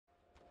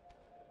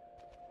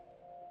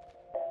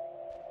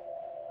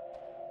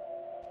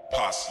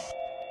Posse,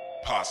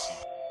 posse,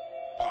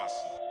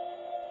 posse,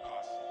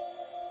 posse.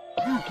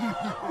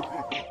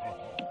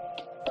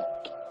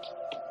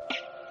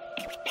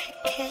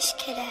 Cash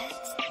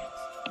cadets.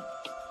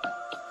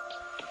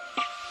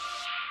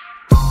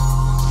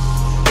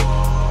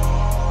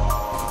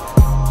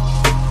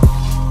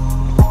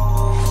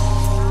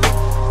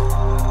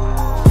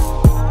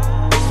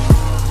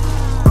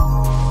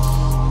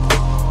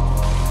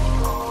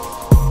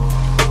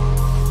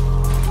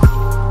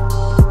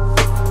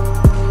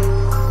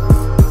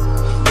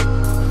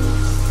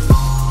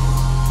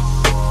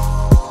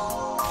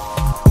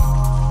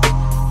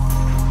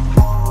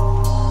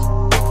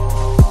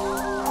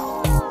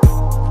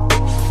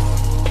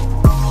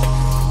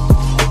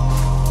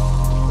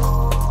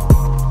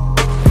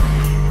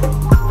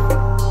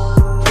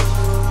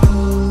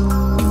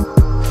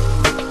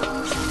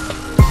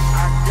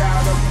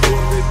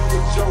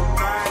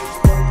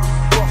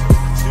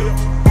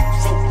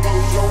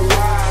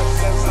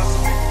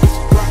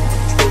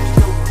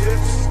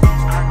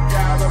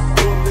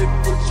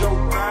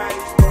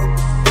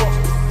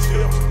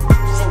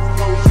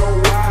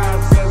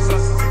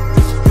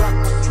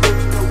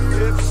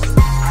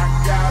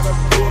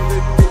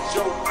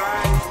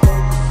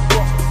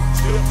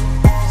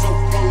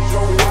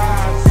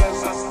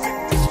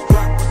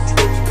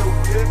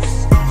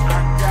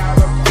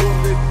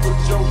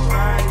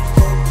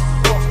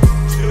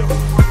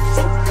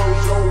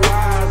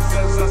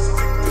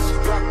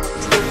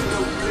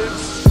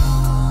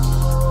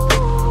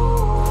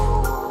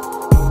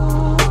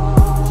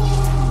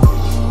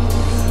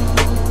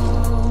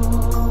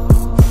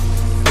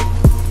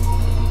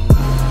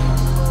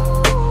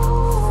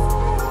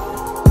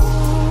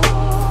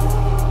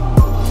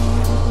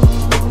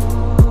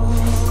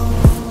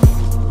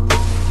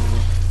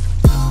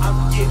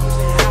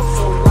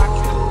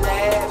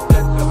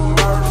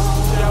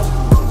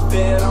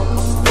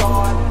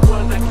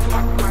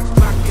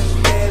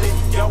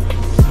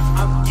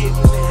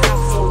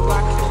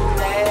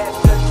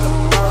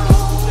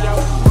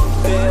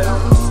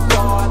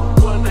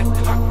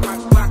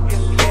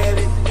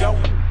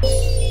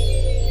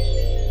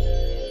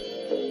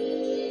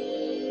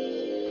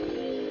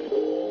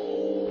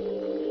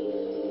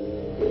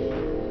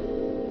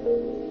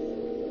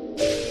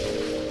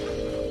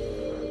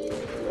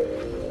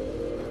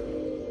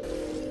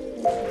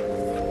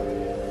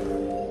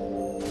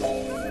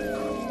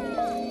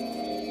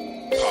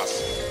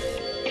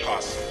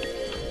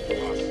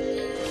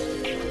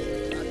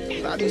 A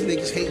lot of these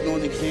niggas hating on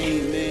the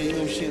game, man. You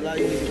know shit. A lot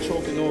of these niggas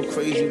talking all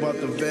crazy about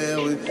the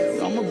veil.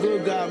 And I'm a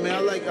good guy, man.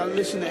 I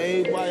listen to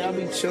everybody. I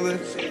be chilling.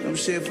 You know what I'm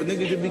saying? For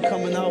niggas to be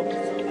coming out,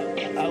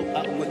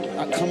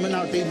 coming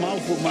out their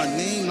mouth with my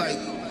name, like.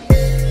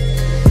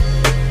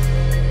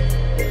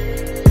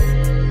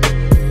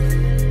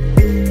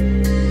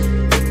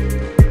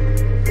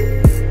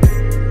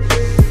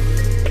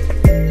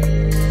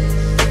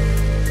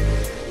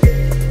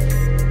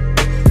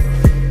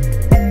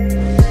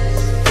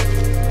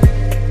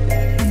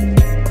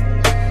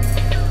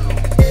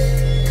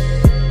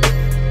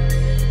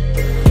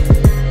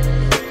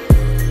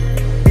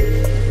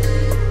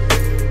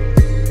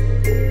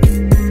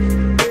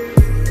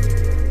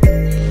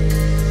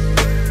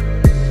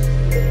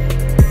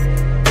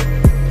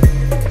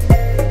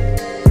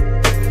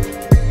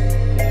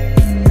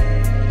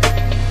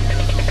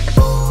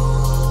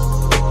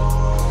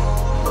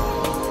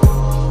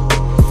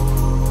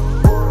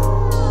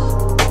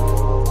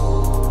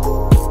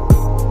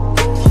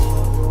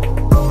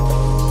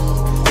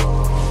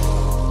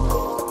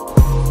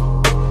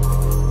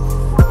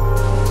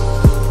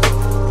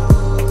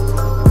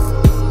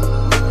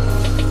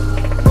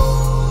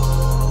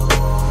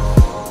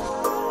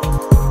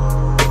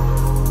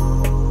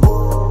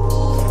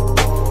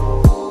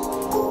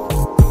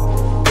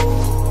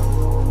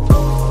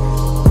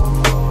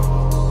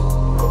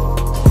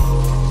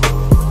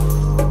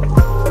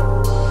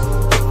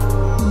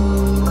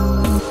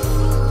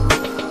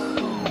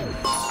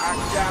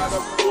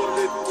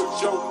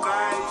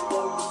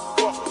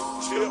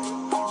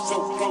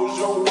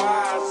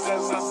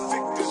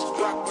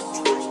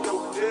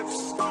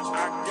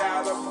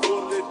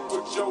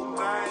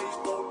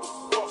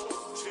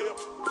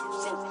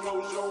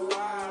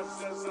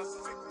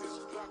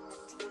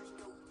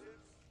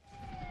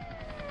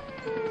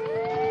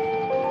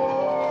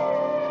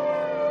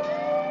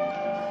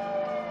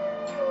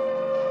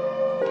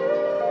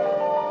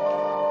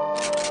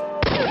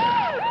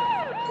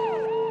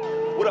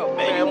 What up,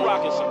 man? I'm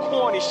rocking some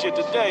corny shit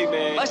today,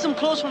 man. Like some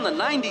clothes from the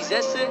 90s,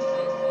 that's it.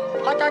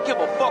 Like I give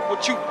a fuck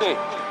what you think.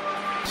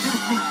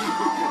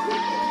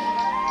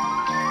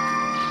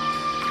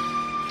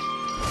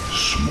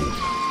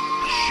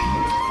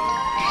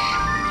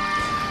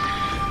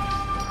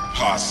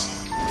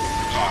 Posse,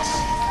 posse,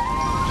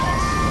 posse.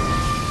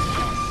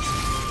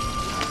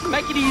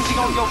 Make it easy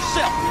on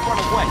yourself and run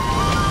away.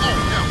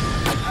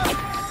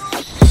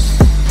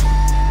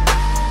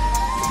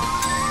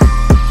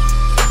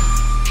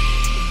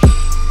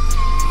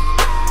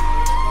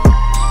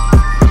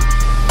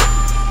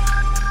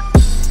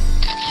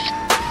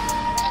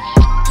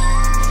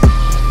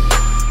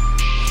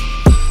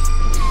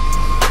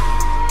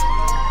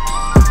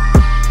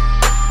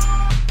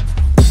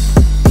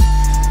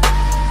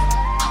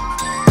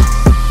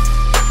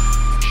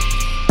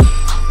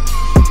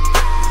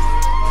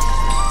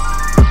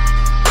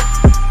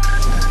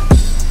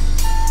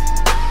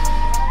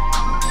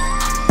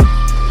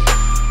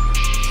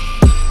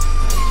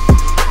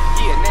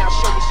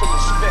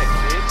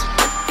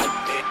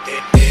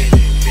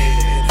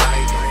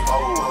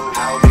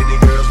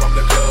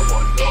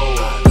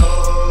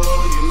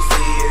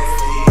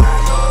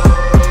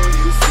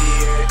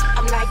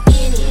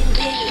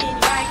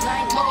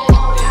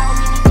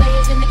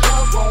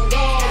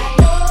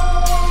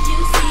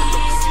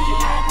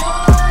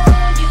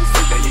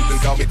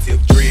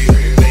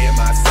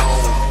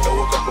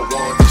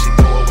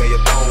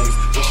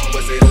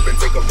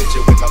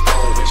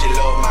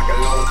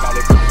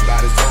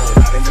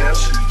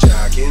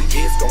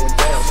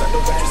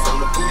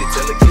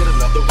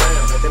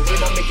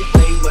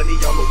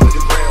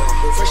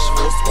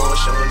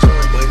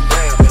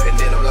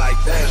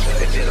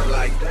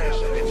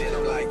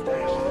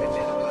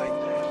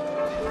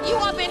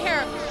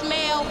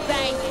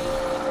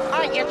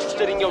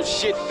 interested in your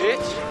shit,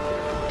 bitch.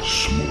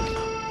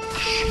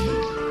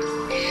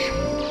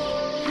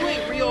 You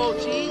ain't real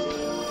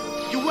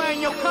OGs. You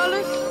wearing your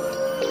colors?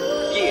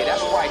 Yeah,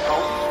 that's right,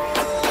 homie.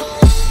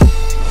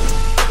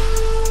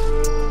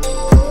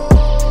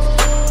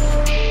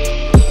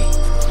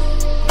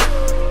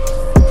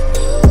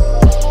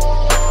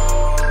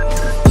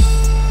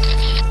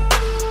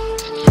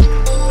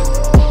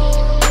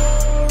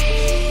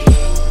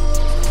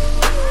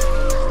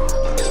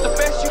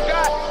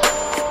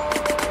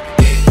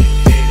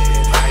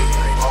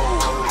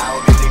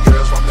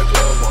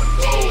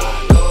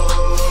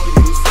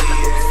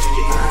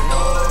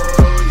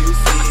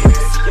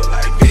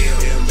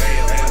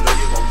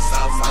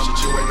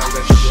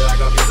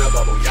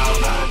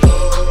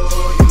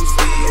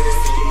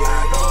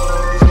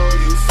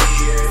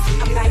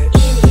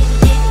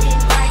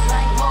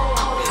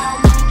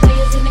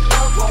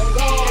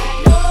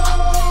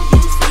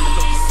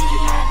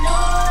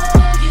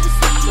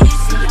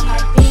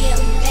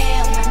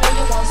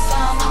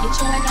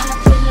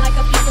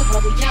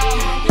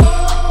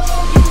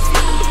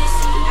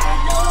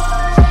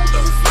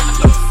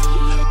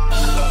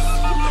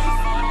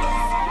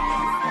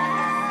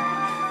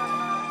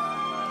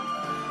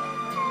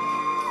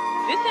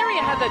 This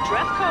area has a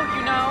dress code,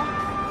 you know.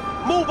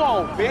 Move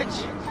on,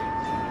 bitch.